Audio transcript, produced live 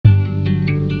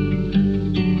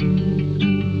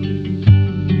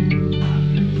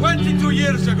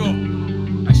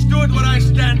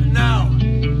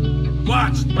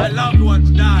watched my loved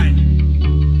ones die,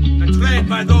 betrayed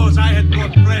by those I had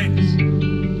brought friends.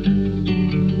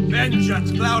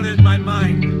 Vengeance clouded my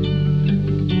mind.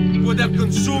 It would have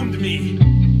consumed me,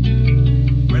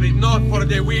 were it not for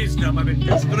the wisdom of a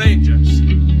few strangers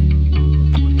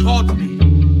who taught me to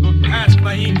look past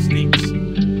my instincts.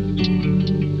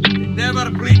 They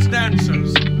never preached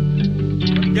answers,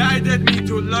 but guided me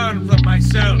to learn from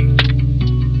myself.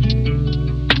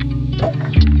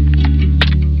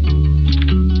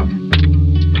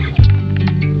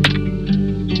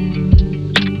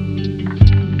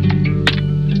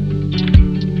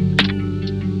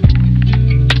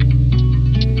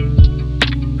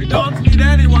 We don't need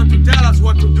anyone to tell us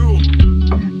what to do.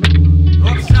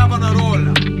 Not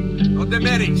Savonarola, not the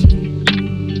Medici.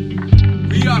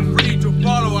 We are free to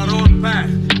follow our own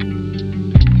path.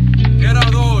 There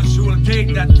are those who will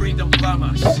take that freedom from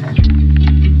us.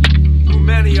 Too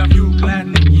many of you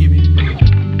gladly give it.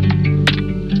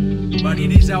 But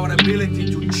it is our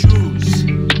ability to choose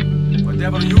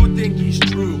whatever you think is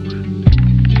true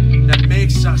that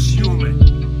makes us human.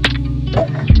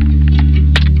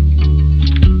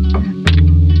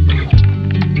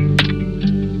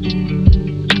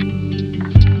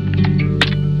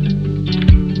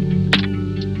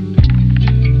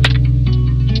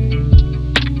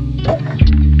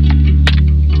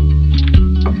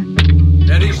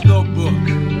 There is no book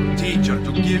or teacher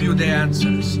to give you the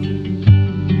answers,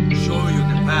 show you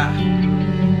the path.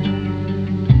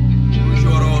 Choose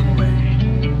your own way.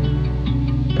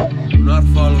 Do not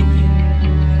follow me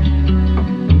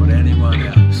or anyone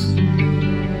else.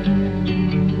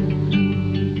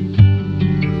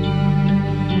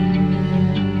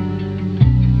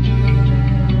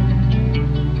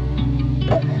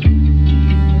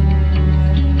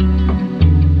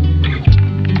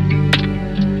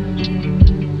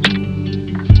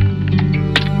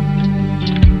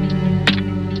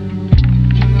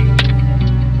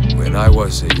 When I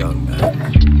was a young man,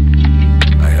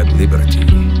 I had liberty,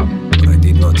 but I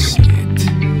did not see it.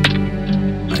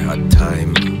 I had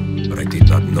time, but I did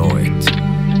not know it.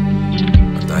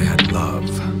 And I had love,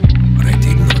 but I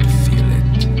did not feel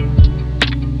it.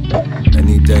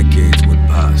 Many decades would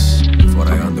pass before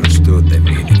I understood the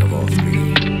meaning of all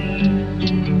three.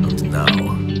 And now,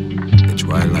 in the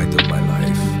twilight of my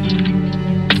life,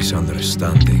 this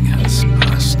understanding has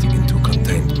passed into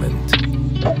contentment.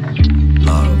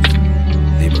 Love,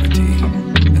 liberty,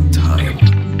 and time,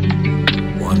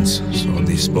 once so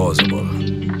disposable,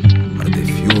 are the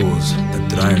fuels that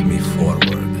drive me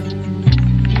forward.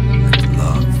 And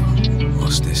love,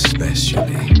 most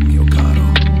especially, mio caro,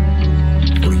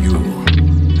 for you,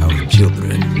 our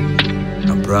children,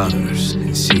 our brothers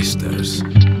and sisters,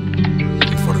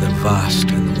 and for the vast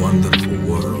and wonderful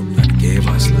world that gave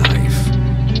us life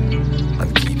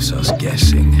and keeps us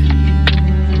guessing.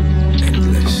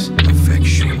 Endless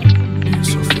affection,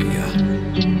 Sophia.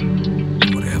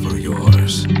 Forever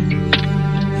yours,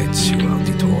 Ezio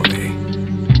Auditore.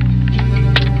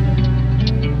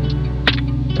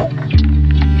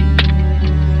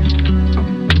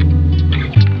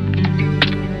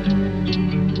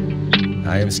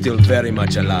 I am still very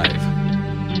much alive.